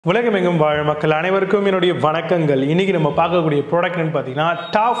உலகமெங்கும் வாழும் மக்கள் அனைவருக்கும் என்னுடைய வணக்கங்கள். இன்னைக்கு நம்ம பார்க்கக்கூடிய ப்ராடக்ட்னு பார்த்தீங்கன்னா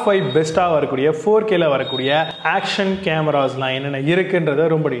டாப் 5 பெஸ்ட்டாக வரக்கூடிய 4Kல வரக்கூடிய ஆக்ஷன் கேமராஸ்லாம் என்னென்ன இருக்குன்றதை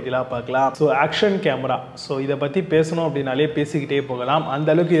ரொம்ப டீட்டெயிலாக பார்க்கலாம். ஸோ ஆக்ஷன் கேமரா, ஸோ இதை பற்றி பேசணும் அப்படின்னாலே பேசிக்கிட்டே போகலாம்.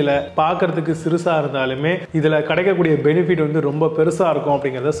 அந்த அளவுக்கு இதில் பார்க்கறதுக்கு சிறுசாக இருந்தாலுமே இதில் கிடைக்கக்கூடிய பெனிஃபிட் வந்து ரொம்ப பெருசாக இருக்கும்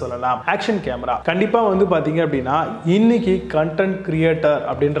அப்படிங்கிறத சொல்லலாம். ஆக்ஷன் கேமரா கண்டிப்பாக வந்து பார்த்தீங்க அப்படின்னா இன்னைக்கு கண்டென்ட் கிரியேட்டர்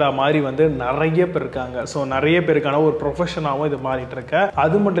அப்படின்ற மாதிரி வந்து நிறைய பேர் இருக்காங்க. ஸோ நிறைய பேருக்கான ஒரு ப்ரொஃபஷனாகவும் இது மாறிட்டு இருக்கு.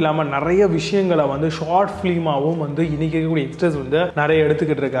 அது மட்டும் இல்லாம நிறைய விஷயங்களை வந்து ஷார்ட் ஃபிலிமாவும் வந்து இன்னைக்கு இருக்கக்கூடிய எக்ஸ்டர்ஸ் வந்து நிறைய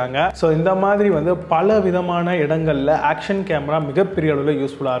எடுத்துக்கிட்டு இருக்காங்க. ஸோ இந்த மாதிரி வந்து பல விதமான இடங்கள்ல ஆக்ஷன் கேமரா மிகப்பெரிய அளவில்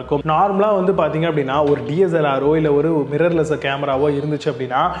யூஸ்ஃபுல்லா இருக்கும். நார்மலா வந்து பாத்தீங்க அப்படின்னா ஒரு டிஎஸ்எல்ஆரோ இல்ல ஒரு மிரர்லெஸ் கேமராவோ இருந்துச்சு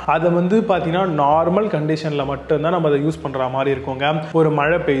அப்படின்னா அதை வந்து பாத்தீங்கன்னா நார்மல் கண்டிஷன்ல மட்டும்தான் நம்ம அதை யூஸ் பண்ற மாதிரி இருக்குங்க. ஒரு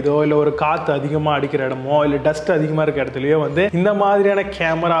மழை பெய்தோ இல்ல ஒரு காத்து அதிகமா அடிக்கிற இடமோ இல்ல டஸ்ட் அதிகமா இருக்க இடத்துலயோ வந்து இந்த மாதிரியான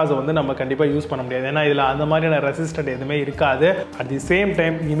கேமராஸ் வந்து நம்ம கண்டிப்பா யூஸ் பண்ண முடியாது. ஏன்னா இதுல அந்த மாதிரியான ரெசிஸ்டன்ட் எதுவுமே இருக்காது. At the same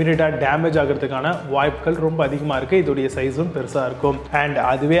time இமிடியேட்டா damage ஆகிறதுக்கான வாய்ப்புகள் ரொம்ப அதிகமா இருக்கு. இதோடைய சைஸும் பெருசா இருக்கும். அண்ட்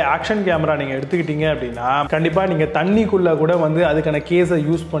அதுவே ஆக்ஷன் கேமரா நீங்க எடுத்துக்கிட்டீங்க அப்படின்னா கண்டிப்பா நீங்க தண்ணிக்குள்ள கூட வந்து அதுக்கான கேஸை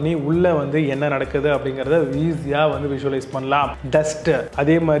யூஸ் பண்ணி உள்ள வந்து என்ன நடக்குது அப்படிங்கறத ஈஸியா வந்து விஷுவலைஸ் பண்ணலாம். டஸ்ட்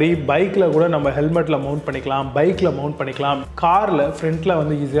அதே மாதிரி பைக்ல கூட நம்ம ஹெல்மெட்ல மவுண்ட் பண்ணிக்கலாம், பைக்ல மவுண்ட் பண்ணிக்கலாம், கார்ல ஃப்ரண்ட்ல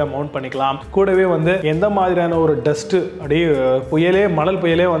வந்து ஈஸியா மவுண்ட் பண்ணிக்கலாம். கூடவே வந்து எந்த மாதிரியான ஒரு டஸ்ட் அப்படியே புயலே மணல்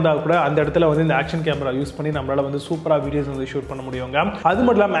புயலே வந்தா கூட அந்த இடத்துல வந்து இந்த ஆக்ஷன் கேமரா யூஸ் பண்ணி நம்மளால வந்து சூப்பரா வீடியோஸ் வந்து ஷூட் பண்ண முடியுங்க. அது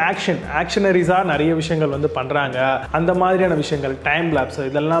மட்டும் இல்லாம ஆக்ஷனரிஸா நிறைய விஷயங்கள் வந்து பண்றாங்க. அந்த மாதிரியான விஷயங்கள் டைம் லாப்ஸ்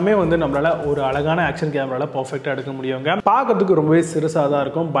இதெல்லாமே வந்து நம்மளால ஒரு அழகான ஆக்ஷன் கேமரால பெர்ஃபெக்ட்டா எடுக்க முடியுங்க. பார்க்கிறதுக்கு ரொம்பவே சிறுசா தான்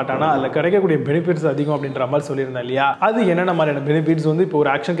இருக்கும். பட் ஆனா அதுல கிடைக்கக்கூடிய பெனிஃபிட்ஸ் அதிகம் அப்படின்ற மாதிரி சொல்லியிருந்தேன் இல்லையா? அது என்னென்ன மாதிரியான பெனிஃபிட்ஸ் வந்து இப்போ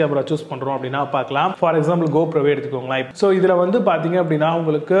ஒரு ஆக்ஷன் கேமரா சூஸ் பண்றோம் அப்படின்னா பார்க்கலாம். ஃபார் எக்ஸாம்பிள் GoPro எடுத்துக்கோங்களேன். ஸோ இதுல வந்து பாத்தீங்க அப்படின்னா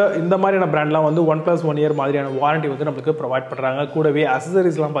உங்களுக்கு இந்த மாதிரியான பிராண்ட்லாம் வந்து 1+1 இயர் மாதிரியான வாரண்டி வந்து நம்மளுக்கு ப்ரொவைட் பண்றாங்க. கூடவே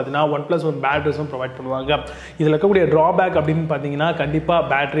அக்சசரிஸ்லாம் பார்த்தீங்கன்னா 1+1 பேட்டரிஸும் ப்ரொவைட் பண்ணுவாங்க. இதுல இருக்கக்கூடிய டிராபேக் அப்படின்னு பார்த்தீங்கன்னா கண்டிப்பா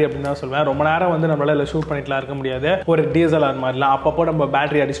பேட்டரி அப்படின்னு தான் சொல்லுவேன். ரொம்ப நேரம் வந்து நம்மளால ஷூட் பண்ணிட்டுலாம் இருக்க முடியாது. ஒரு டிஎஸ்எல்ஆர் மாதிரிலாம் அப்பப்போ நம்ம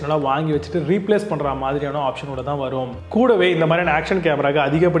பேட்டரி அடிஷனலா வாங்கி வச்சுட்டு ரீப்ளேஸ் பண்ற மாதிரியான ஆப்ஷனோட தான் வரும். கூடவே இந்த மாதிரியான ஆக்ஷன் கேமராக்கு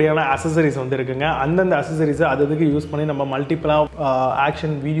அதிகப்படியான அக்சசரிஸ் வந்து இருக்குங்க. அந்தந்த அக்சசரிஸ் அதுக்கு யூஸ் பண்ணி நம்ம மல்டிபிளா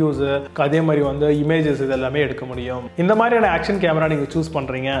ஆக்ஷன் வீடியோஸ் அதே மாதிரி வந்து இமேஜஸ் இதெல்லாமே எடுக்க முடியும். இந்த மாதிரியான ஆக்ஷன் கேமரா நீங்க சூஸ்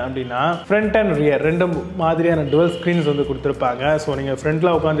பண்றீங்க அப்படின்னா ஃப்ரண்ட் அண்ட் ரியர் ரெண்டு மாதிரியான டுவல் ஸ்கிரீன்ஸ் வந்து கொடுத்துருப்பாங்க. ஸோ நீங்க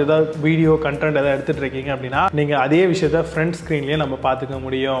ஃப்ரண்ட்ல உட்காந்து ஏதாவது வீடியோ கண்டென்ட் ஏதாவது எடுத்துட்டு இருக்கீங்க அப்படின்னா நீங்க அதே விஷயத்த ஃப்ரண்ட் ஸ்கிரீன்லயே நம்ம பார்த்துக்க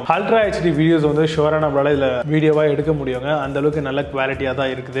முடியும். அல்ட்ரா HD வீடியோஸ் வந்து ஷோரா நம்மளால இதுல வீடியோவா எடுக்க முடியுங்க. அந்த அளவுக்கு நல்ல குவாலிட்டியா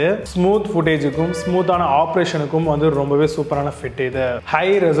தான் இருக்குது. ஸ்மூத் ஃபுட்டேஜுக்கும் ஸ்மூத்தான ஆபரேஷனுக்கும் வந்து ரொம்பவே சூப்பரான ஃபிட் இது. ஹை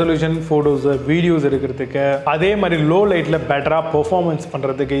ரெசல்யூஷன் போட்டோஸ் வீடியோஸ் எடுக்கிறதுக்கு அதே மாதிரி லோ லைட்ல பெட்டரா பெர்ஃபார்மன்ஸ்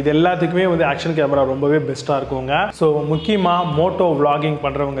பண்றதுக்கு இது எல்லாத்துக்குமே வந்து ஆக்ஷன் கேமரா ரொம்பவே பெஸ்டா இருக்குங்க. ஸோ முக்கியமா மோட்டோ vlogging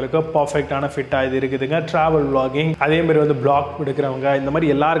பண்றவங்களுக்கு பர்ஃபெக்டான ஃபிட்டா இது இருக்குதுங்க. டிராவல் vlogging அதே மாதிரி வந்து பிளாக் எடுக்கிறவங்க இந்த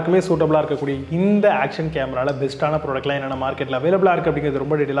மாதிரி எல்லாருக்குமே சூட்டபிளா இருக்கக்கூடிய இந்த ஆக்ஷன் கேமரால பெஸ்டான ப்ராடக்ட்லாம் என்னென்ன மார்க்கெட்ல அவைலபிளா இருக்கு அப்படிங்கிறது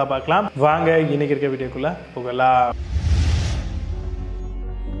ரொம்ப டீடைலா பார்க்கலாம். வாங்க இன்னைக்கு இருக்க வீடியோக்குள்ள போகலாம்.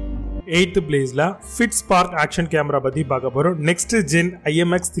 8th பிளேஸ்ல ஃபிட் ஸ்பார்க் ஆக்ஷன் கேமரா பத்தி பார்க்க போறோம். Next gen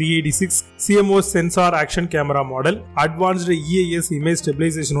IMX 386 CMOS sensor action camera model advanced EIS image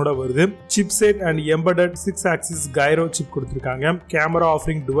ஸ்டெபிலைசேஷனோட வருது. Chipset and embedded 6 axis Cairo chip கொடுத்திருக்காங்க. கேமரா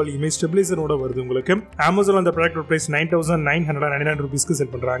ஆஃபரிங் டுவல் இமேஜ் ஸ்டெபிலைசரோட வருது உங்களுக்கு. Amazon அந்த ப்ராடக்ட் பிரைஸ் 9,999 ரூபீஸ்க்கு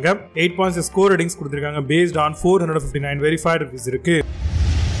செல் பண்றாங்க. 8.6 ஸ்கோர் ரேட்டிங்ஸ் கொடுத்திருக்காங்க. பேஸ்ட் ஆன் 459 வெரிஃபைட் ரிவ்யூஸ் இருக்கு.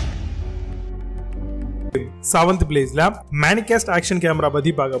 7th பிளேஸ்ல மேனிகாஸ்ட் action camera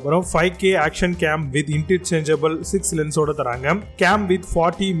பத்தி பார்க்க போறோம். 5K action game with interchangeable 6 லென்ஸோட தராங்க. Game with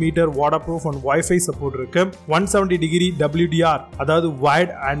 40 metre water proof and wifi support இருக்கு. 170 டிகிரி WDR அதாவது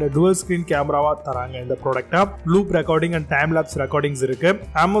வைட் அண்ட் டுவல் ஸ்கிரீன் கேமராவா தராங்க இந்த ப்ராடக்ட்டா. Loop recording and time lapse recordings இருக்கு.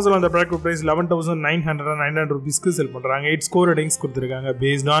 Amazon அந்த ப்ராடக்ட் பிரைஸ் 11,999 ரூபீஸ்க்கு செல் பண்றாங்க. 8 ஸ்கோர் ரேட்டிங்ஸ் கொடுத்திருக்காங்க.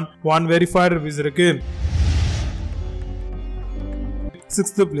 பேஸ்ட் ஆன் 1 வெரிஃபைட் ரிவ்யூஸ் இருக்கு.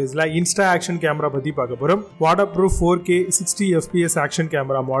 6th பிளேஸ்ல இன்ஸ்டா ஆக்ஷன் கேமரா பத்தி பார்க்க போறோம். Water proof 4K 60 FPS action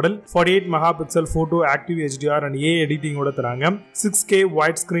camera model 48 megapixel photo active HDR and A எடிட்டிங்கோட தராங்க. 6K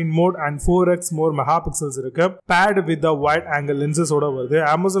white screen mode and 4x மோர் மெகாபிக்சல்ஸ் இருக்கு. Bad with the wide angle லென்சஸோட வருது.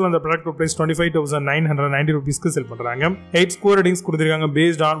 Amazon அந்த product price 25,990 ரூபீஸ்க்கு செல் பண்றாங்க. 8 score ratings கொடுத்திருக்காங்க.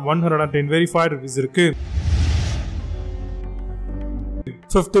 Based on 110 verified reviews இருக்கு.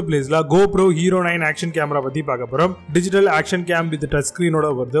 5th பிளேஸ்ல GoPro Hero 9 action camera பத்தி பார்க்க போறோம். Digital action game with touch ஸ்கிரீனோட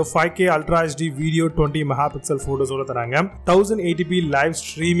வருது. 5K ultra HD video 20 megapixel போட்டோஸோட தராங்க. 1080p live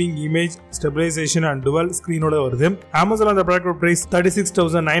streaming image stabilisation and twelve ஸ்கிரீனோட வருது. Amazon அந்த ப்ராடக்ட் பிரைஸ்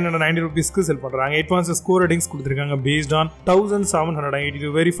 36,990 ரூபீஸ்க்கு செல் பண்றாங்க. 8.6 ஸ்கோர் ரேட்டிங்ஸ் கொடுத்திருக்காங்க. பேஸ்ட் ஆன்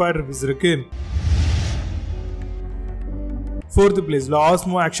 1,782 வெரிஃபைட் ரிவ்யூஸ் இருக்கு. 4th பிளேஸ்ல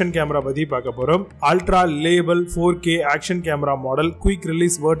Osmo action camera பத்தி பார்க்க போறோம். Ultra label 4K action camera model quick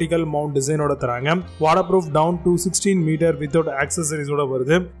release vertical mount design ஓட தராங்க. Waterproof down to 16 meter without accessories ஓட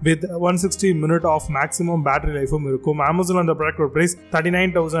வருது. With 160 minute of maximum battery life இருக்கும். Amazon அந்த ப்ராடக்ட் பிரைஸ்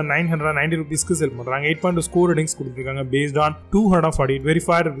 39,990 rupeesக்கு செல் பண்றாங்க. 8.2 score ratings கொடுத்திருக்காங்க based on 248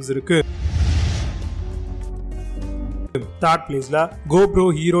 verified reviews இருக்கு. Third place la GoPro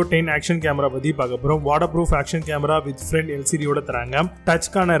Hero 10 action camera பத்தி பார்க்க போறோம். Waterproof action camera with front LCD ஓட தராங்க. Touch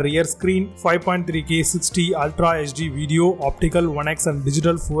கான rear screen 5.3K 60 Ultra HD video optical 1x and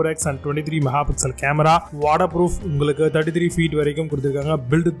digital 4x and 23 megapixel camera. Waterproof உங்களுக்கு 33 feet வரைக்கும் கொடுத்திருக்காங்க.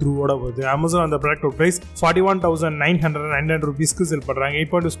 Build through ஓட வருது. Amazon அந்த ப்ராடக்ட் பிரைஸ் 41,999 rupeesக்கு செல் பண்றாங்க.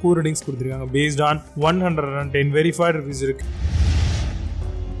 8.2 score ratings கொடுத்திருக்காங்க based on 110 verified reviews இருக்கு.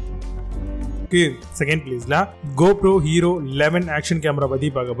 Second place la GoPro Hero 11 action camera பத்தி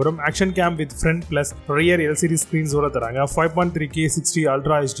பார்க்க போறோம். Action cam with front plus rear LCD screens ஓட தராங்க. 5.3K 60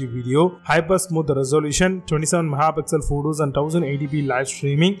 Ultra HD video, hyper smooth resolution, 27 megapixel photos and 1080p live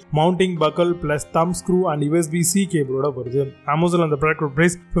streaming, mounting buckle plus thumb screw and USB-C cable ஓட வருது. Amazon அந்த product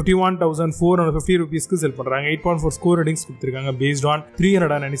price 51,450 rupeesக்கு செல் பண்றாங்க. 8.4 score ratings கொடுத்திருக்காங்க based on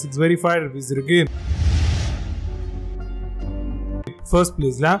 396 verified reviews இருக்கு. First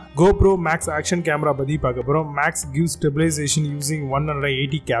place la GoPro Max action camera பத்தி பார்க்க போறோம். Max gives stabilization using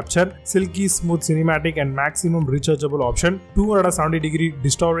 180 capture, silky smooth cinematic and maximum rechargeable option, 270-degree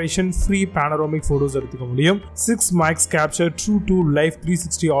distortion, free panoramic photos எடுத்துக்க முடியும். 6 mics capture true to live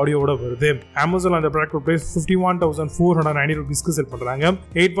 360 audio ஓட வருது. Amazon அந்த product price 51,490 rupeesக்கு செல் பண்றாங்க.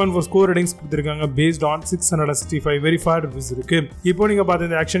 8.4 score ratings கொடுத்திருக்காங்க based on 665 verified reviews இருக்கு. இப்போ நீங்க பார்த்த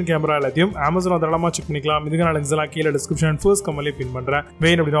இந்த ஆக்ஷன் கேமரா எல்லாத்தையும் Amazon தாராளமா செக் பண்ணிக்கலாம். இதுக்கான லிங்க்ஸ் எல்லாம் கீழ டிஸ்கிரிப்ஷன் ஃபர்ஸ்ட் கமெண்ட்ல பின்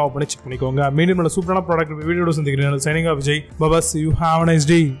வேணும் அப்படினா ஓபன் செக் பண்ணிக்கோங்க. மீண்டும் நல்ல சூப்பரான ப்ராடக்ட் வீடியோட சந்திக்கிறேன். Signing off Vijay. Bye bye. See you. Have a nice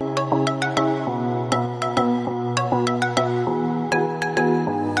day.